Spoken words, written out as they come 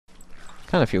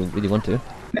Can if you really want to.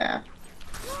 Nah.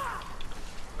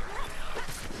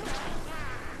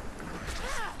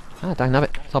 Ah, dang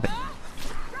nabbit. Stop it.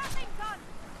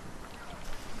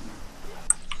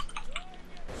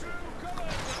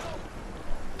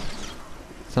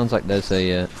 Sounds like there's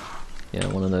a, yeah,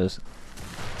 one of those.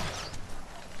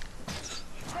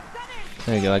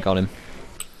 There you go, I got him.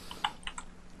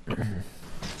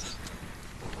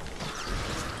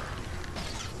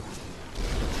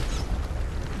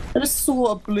 I just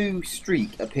saw a blue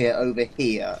streak appear over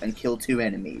here and kill 2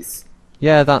 enemies.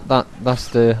 Yeah, that's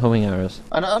the homing arrows.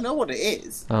 I know what it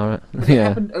is. Alright, But it yeah.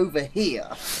 happened over here.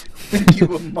 When you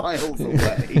were miles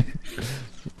away.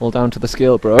 All down to the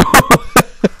skill, bro.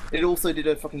 It also did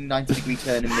a fucking 90-degree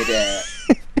turn in midair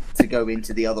to go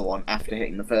into the other one after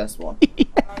hitting the first one.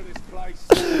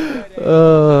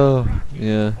 Oh,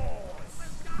 yeah.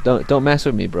 Don't mess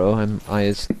with me, bro. I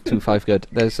is 2-5 good.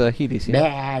 There's Heelys here.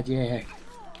 Magic.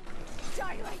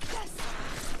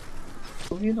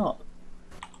 Oh, you're not.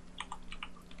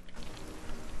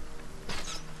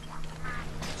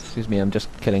 Excuse me, I'm just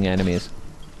killing enemies.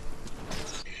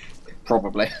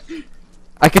 Probably.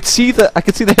 I could see the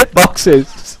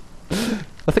hitboxes.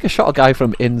 I think I shot a guy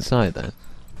from inside there.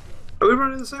 Are we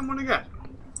running the same one again?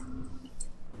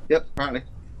 Yep, apparently.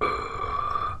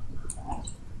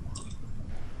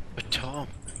 But Tom,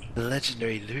 the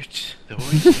legendary loot, the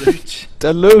always loot.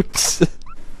 The loot.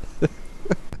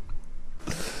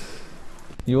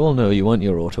 You all know you want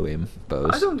your auto aim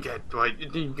bows. I don't get why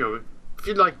you go. If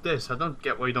you like this, I don't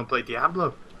get why you don't play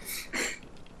Diablo.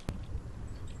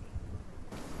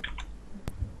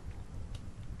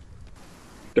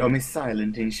 Dom is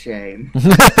silent in shame.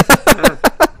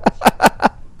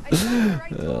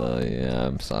 Oh yeah,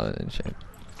 I'm silent in shame.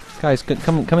 Guys,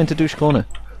 come into douche corner.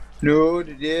 No,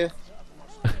 did you?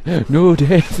 No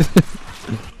death.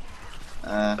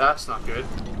 That's not good.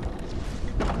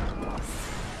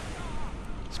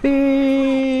 Speed.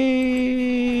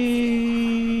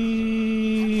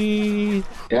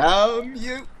 Damn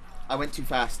you! I went too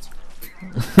fast.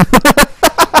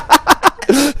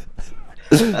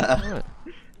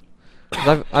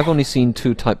 I've only seen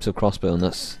 2 types of crossbow, and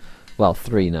that's, well,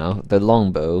 3 now. The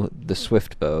longbow, the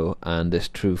swift bow, and this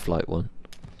true flight one.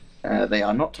 They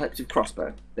are not types of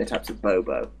crossbow. They're types of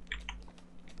Bobo.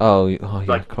 Oh yeah,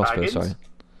 Like crossbow. Baggins?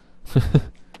 Sorry.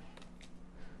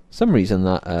 Some reason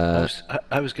that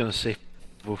I was gonna say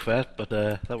Wofet, but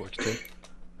that works too.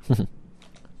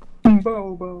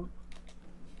 Bobo.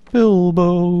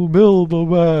 Bilbo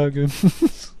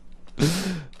Baggins.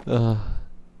 I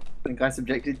think I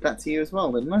subjected that to you as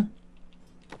well, didn't I?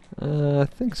 I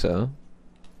think so.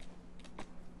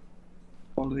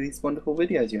 All of these wonderful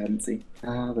videos you hadn't seen.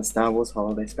 Ah, the Star Wars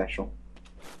Holiday Special.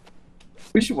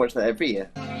 We should watch that every year.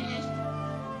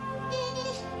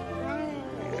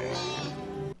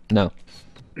 No.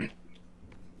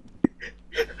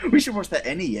 We should watch that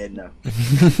any year now.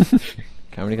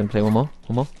 Cameron, you gonna play one more?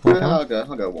 One more? I'll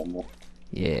go one more.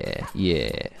 Yeah.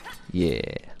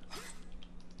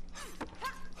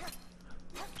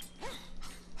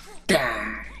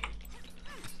 Die!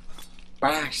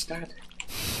 Bastard!